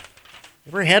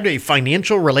 Ever had a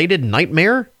financial-related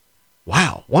nightmare?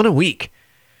 Wow, one a week.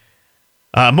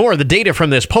 More of the data from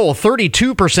this poll,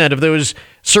 32% of those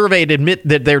surveyed admit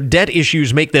that their debt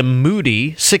issues make them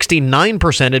moody.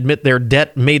 69% admit their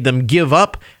debt made them give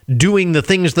up doing the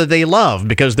things that they love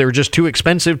because they're just too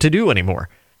expensive to do anymore.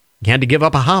 You had to give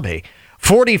up a hobby.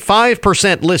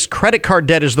 45% list credit card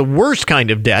debt as the worst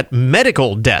kind of debt.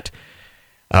 Medical debt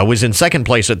was in second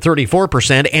place at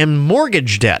 34%, and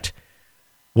mortgage debt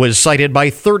was cited by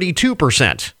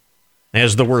 32%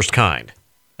 as the worst kind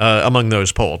among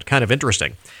those polled. Kind of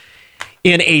interesting.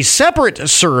 In a separate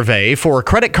survey for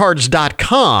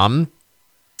creditcards.com,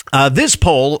 this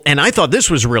poll, and I thought this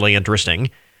was really interesting,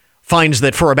 finds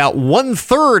that for about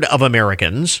one-third of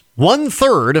Americans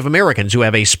who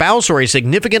have a spouse or a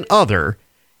significant other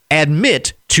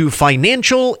admit to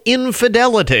financial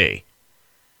infidelity.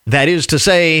 That is to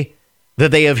say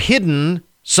that they have hidden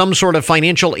some sort of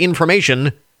financial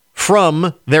information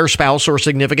from their spouse or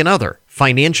significant other.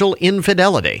 Financial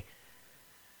infidelity.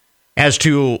 As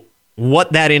to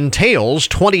what that entails,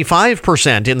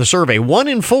 25% in the survey, 1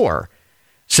 in 4,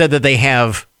 said that they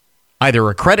have either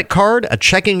a credit card, a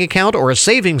checking account, or a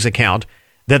savings account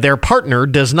that their partner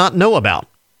does not know about.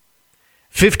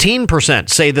 15%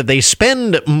 say that they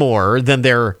spend more than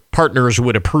their partners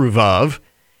would approve of,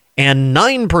 and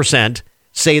 9%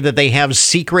 say that they have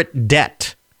secret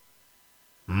debt.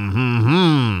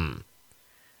 Going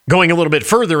a little bit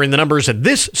further in the numbers of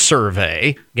this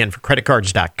survey, again for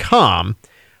creditcards.com,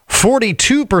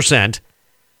 42%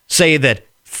 say that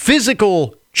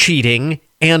physical cheating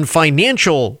and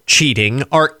financial cheating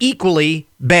are equally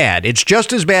bad. It's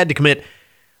just as bad to commit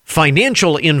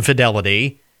financial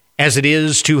infidelity as it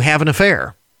is to have an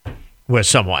affair with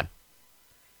someone.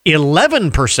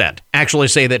 11% actually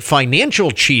say that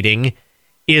financial cheating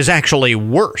is actually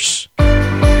worse.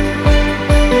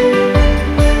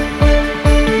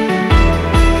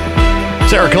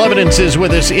 Sarah Clevidence is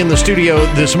with us in the studio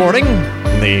this morning,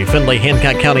 the Findlay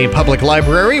Hancock County Public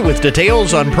Library, with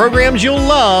details on programs you'll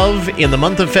love in the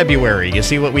month of February. You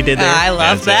see what we did there? I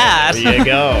love that. There you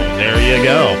go. There you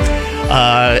go.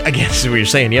 Again, as we were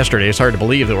saying yesterday, it's hard to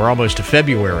believe that we're almost to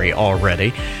February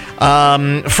already.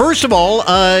 First of all,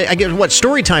 I guess what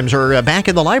story times are back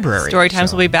in the library. Story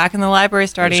times will be back in the library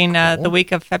starting the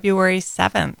week of February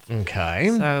 7th. Okay.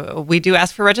 So we do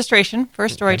ask for registration for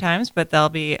story times, but they'll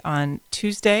be on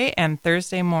Tuesday and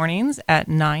Thursday mornings at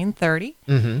 9:30.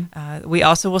 Mm-hmm. We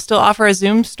also will still offer a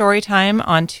Zoom story time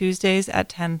on Tuesdays at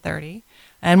 10:30.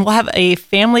 And we'll have a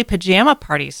family pajama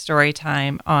party story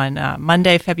time on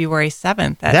Monday, February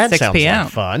 7th at 6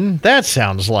 p.m. That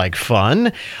sounds like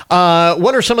fun.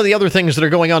 What are some of the other things that are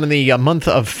going on in the month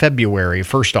of February,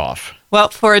 first off? Well,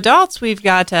 for adults, we've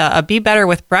got a Be Better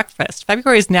with Breakfast.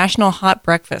 February is National Hot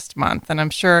Breakfast Month, and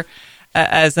I'm sure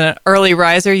as an early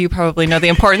riser, you probably know the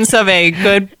importance of a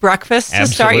good breakfast to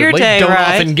start your day, Don't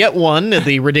right? often get one at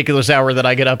the ridiculous hour that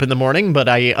I get up in the morning, but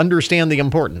I understand the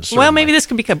importance. Certainly. Well, maybe this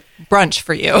can become brunch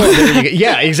for you.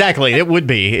 Yeah, exactly. It would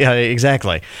be.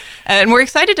 Exactly. And we're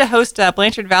excited to host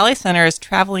Blanchard Valley Center's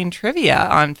Traveling Trivia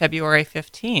on February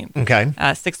 15th. Okay.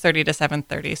 6:30 to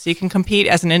 7:30. So you can compete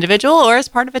as an individual or as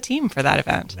part of a team for that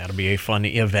event. That'll be a fun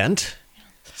event.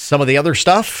 Some of the other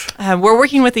stuff? We're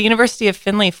working with the University of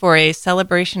Findlay for a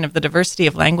celebration of the diversity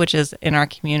of languages in our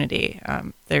community.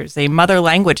 There's a Mother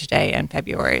Language Day in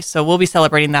February, so we'll be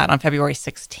celebrating that on February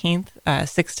 16th,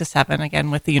 6 to 7,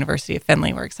 again with the University of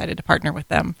Findlay. We're excited to partner with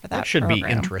them for that. That should program.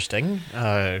 be interesting.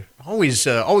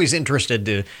 Always interested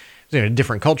to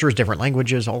different cultures, different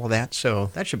languages, all of that.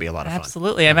 So that should be a lot of fun.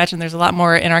 Absolutely. I imagine there's a lot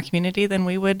more in our community than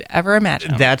we would ever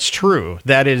imagine. That's true.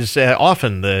 That is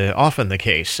often the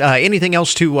case. Anything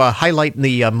else to highlight in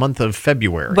the month of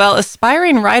February? Well,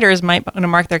 aspiring writers might want to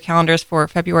mark their calendars for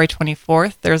February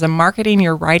 24th. There's a Marketing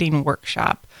Your Writing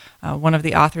workshop. One of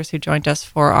the authors who joined us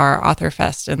for our Author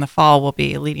Fest in the fall will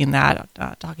be leading that,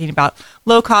 talking about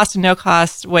low-cost and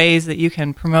no-cost ways that you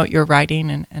can promote your writing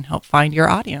and help find your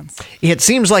audience. It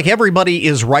seems like everybody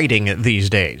is writing these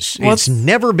days. Well, it's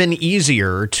never been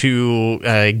easier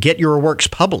to get your works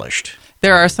published.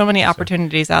 There are so many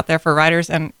opportunities out there for writers,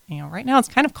 and right now it's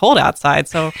kind of cold outside,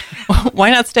 so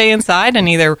why not stay inside and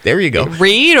either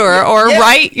read or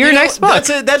write your next book?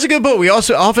 That's a good book. We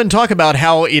also often talk about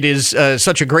how it is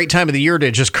such a great time of the year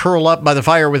to just curl up by the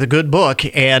fire with a good book,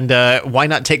 and why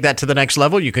not take that to the next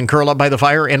level? You can curl up by the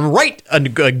fire and write a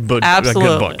good book.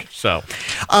 Absolutely. A good book. So,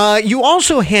 you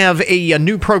also have a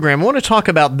new program. I want to talk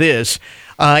about this.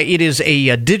 It is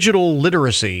a digital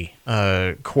literacy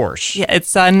course. Yeah,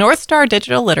 it's North Star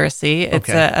Digital Literacy. It's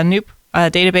a new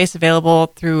database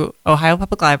available through Ohio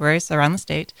Public Libraries around the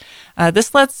state.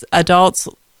 This lets adults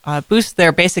boost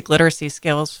their basic literacy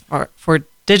skills for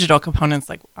digital components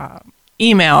like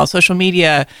email, social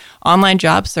media, online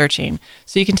job searching.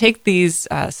 So you can take these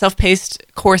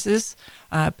self-paced courses,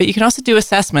 but you can also do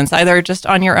assessments, either just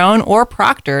on your own or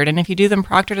proctored. And if you do them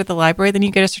proctored at the library, then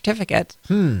you get a certificate.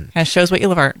 Kind of shows what you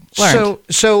learned. So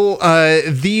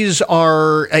these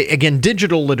are, again,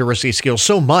 digital literacy skills.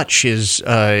 So much is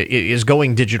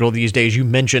going digital these days. You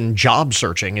mentioned job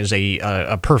searching is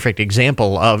a perfect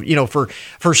example of,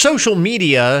 for social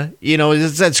media,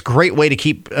 that's a great way to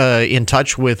keep in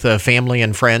touch with family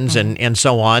and friends and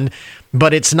so on.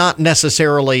 But it's not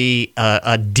necessarily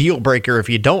a deal breaker if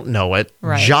you don't know it.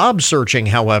 Right. Job searching,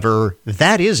 however,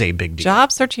 that is a big deal.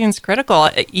 Job searching is critical.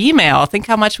 Email, think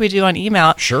how much we do on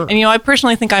email. Sure. And, I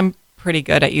personally think I'm pretty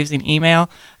good at using email.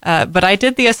 But I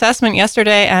did the assessment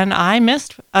yesterday, and I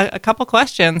missed a couple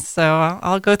questions. So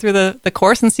I'll go through the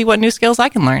course and see what new skills I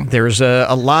can learn. There's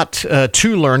a lot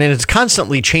to learn, and it's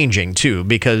constantly changing, too,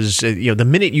 because the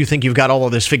minute you think you've got all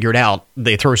of this figured out,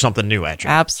 they throw something new at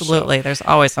you. Absolutely. So, there's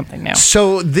always something new.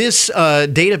 So this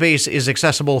database is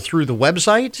accessible through the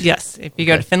website? Yes. If you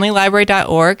go to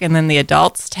findlaylibrary.org and then the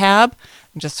Adults tab,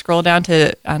 just scroll down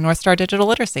to North Star Digital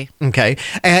Literacy. Okay.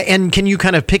 And can you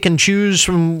kind of pick and choose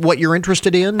from what you're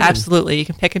interested in? Absolutely. You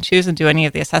can pick and choose and do any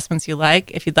of the assessments you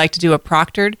like. If you'd like to do a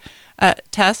proctored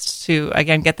test to,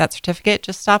 again, get that certificate,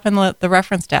 just stop in the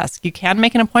reference desk. You can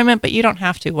make an appointment, but you don't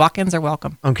have to. Walk-ins are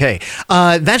welcome. Okay.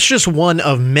 That's just one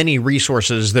of many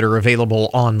resources that are available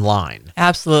online.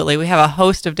 Absolutely. We have a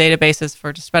host of databases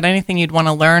for just about anything you'd want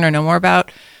to learn or know more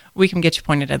about. We can get you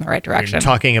pointed in the right direction. You're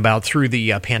talking about through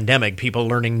the pandemic, people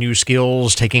learning new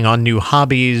skills, taking on new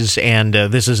hobbies, and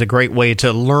this is a great way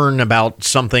to learn about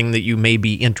something that you may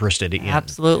be interested in.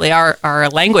 Absolutely. Our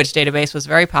language database was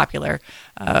very popular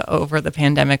over the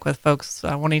pandemic with folks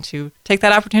wanting to take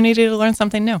that opportunity to learn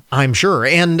something new. I'm sure.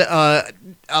 And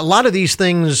a lot of these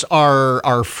things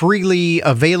are freely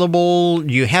available.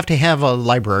 You have to have a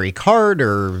library card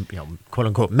or, quote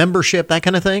unquote, membership, that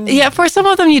kind of thing. Yeah, for some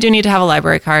of them, you do need to have a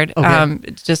library card,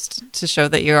 okay. Just to show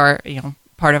that you are,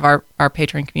 part of our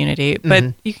patron community.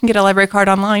 But you can get a library card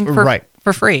online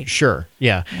for free. Sure.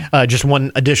 Yeah, just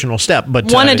one additional step.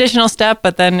 But one additional step,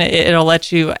 but then it'll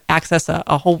let you access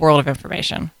a whole world of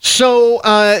information. So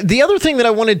the other thing that I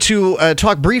wanted to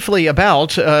talk briefly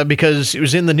about, because it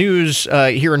was in the news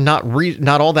here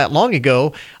not all that long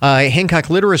ago,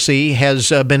 Hancock Literacy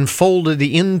has been folded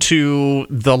into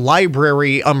the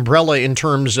library umbrella in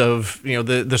terms of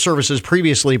the services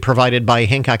previously provided by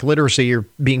Hancock Literacy are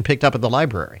being picked up at the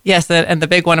library. Yes, and the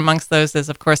big one amongst those is,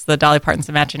 of course, the Dolly Parton's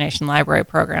Imagination Library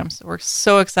program. So we're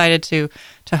so excited to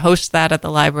host that at the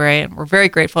library, and we're very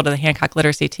grateful to the Hancock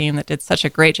Literacy team that did such a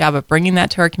great job of bringing that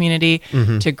to our community,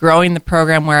 to growing the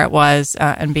program where it was,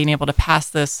 and being able to pass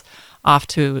this off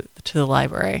to the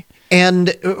library.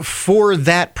 And for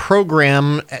that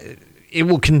program, it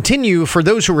will continue for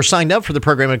those who were signed up for the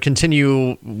program. It will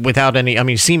continue without any,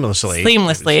 seamlessly.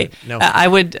 Seamlessly. No. I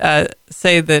would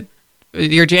say that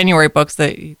your January books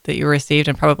that you received,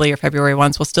 and probably your February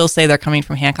ones, will still say they're coming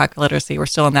from Hancock Literacy. We're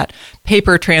still in that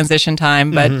paper transition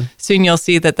time, but soon you'll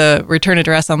see that the return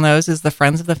address on those is the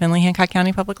Friends of the Findlay Hancock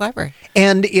County Public Library.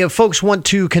 And if folks want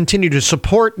to continue to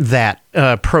support that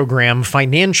program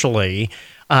financially,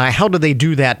 how do they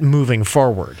do that moving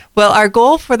forward? Well, our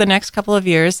goal for the next couple of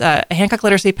years, Hancock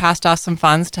Literacy passed off some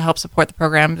funds to help support the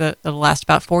program that'll last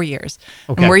about 4 years.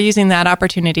 Okay. And we're using that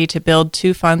opportunity to build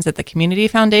 2 funds at the Community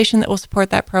Foundation that will support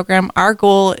that program. Our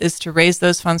goal is to raise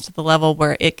those funds to the level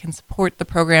where it can support the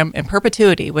program in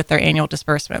perpetuity with their annual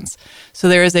disbursements. So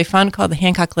there is a fund called the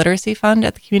Hancock Literacy Fund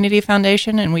at the Community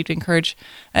Foundation, and we'd encourage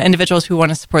individuals who want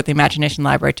to support the Imagination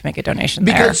Library to make a donation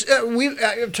because we've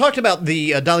talked about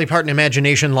the Dolly Parton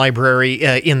Imagination Library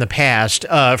in the past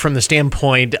from the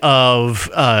standpoint of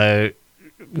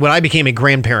when I became a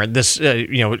grandparent. This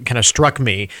kind of struck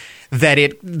me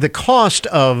that the cost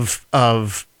of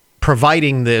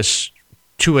providing this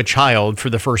to a child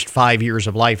for the first 5 years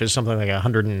of life is something like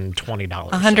 $120.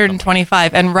 $125,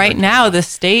 and right now the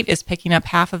state is picking up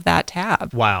half of that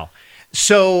tab. Wow.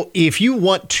 So if you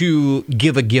want to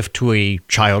give a gift to a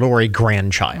child or a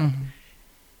grandchild,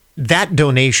 that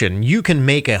donation, you can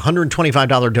make a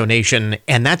 $125 donation,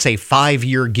 and that's a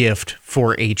 5-year gift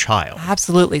for a child.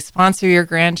 Absolutely. Sponsor your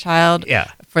grandchild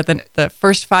for the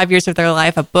first 5 years of their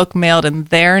life, a book mailed in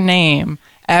their name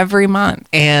every month.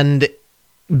 And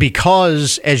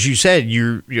because, as you said,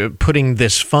 you're putting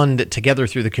this fund together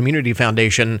through the Community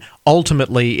Foundation,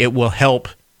 ultimately it will help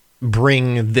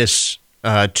bring this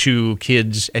to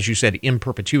kids, as you said, in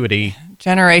perpetuity.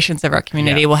 Generations of our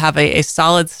community will have a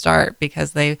solid start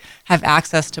because they have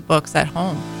access to books at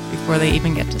home before they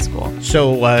even get to school.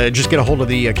 So just get a hold of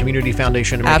the Community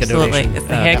Foundation and make a donation. Absolutely. It's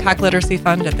the Hancock Literacy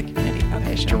Fund at the Community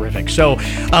Foundation. Terrific. So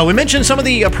we mentioned some of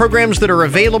the programs that are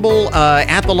available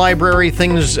at the library,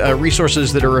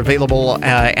 resources that are available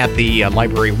at the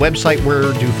library website.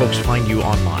 Where do folks find you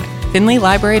online?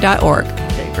 FindlayLibrary.org.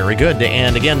 Okay, very good.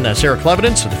 And again, Sarah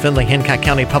Clevidence of the Findlay Hancock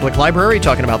County Public Library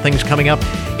talking about things coming up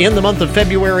in the month of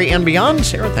February and beyond.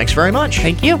 Sarah, thanks very much.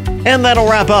 Thank you. And that'll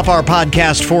wrap up our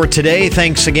podcast for today.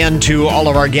 Thanks again to all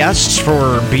of our guests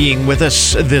for being with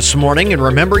us this morning. And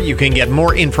remember, you can get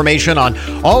more information on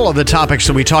all of the topics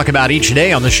that we talk about each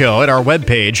day on the show at our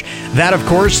webpage. That, of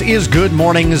course, is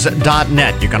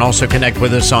goodmornings.net. You can also connect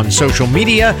with us on social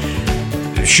media.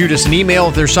 Shoot us an email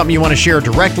if there's something you want to share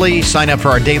directly. Sign up for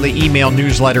our daily email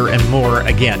newsletter and more.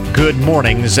 Again,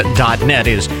 goodmornings.net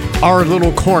is our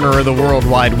little corner of the World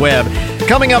Wide Web.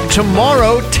 Coming up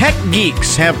tomorrow, tech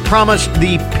geeks have promised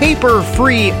the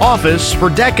paper-free office for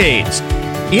decades.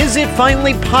 Is it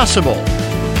finally possible?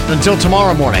 Until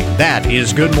tomorrow morning, that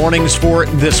is Good Mornings for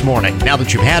this morning. Now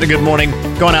that you've had a good morning,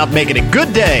 go on out and make it a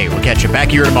good day. We'll catch you back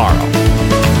here tomorrow.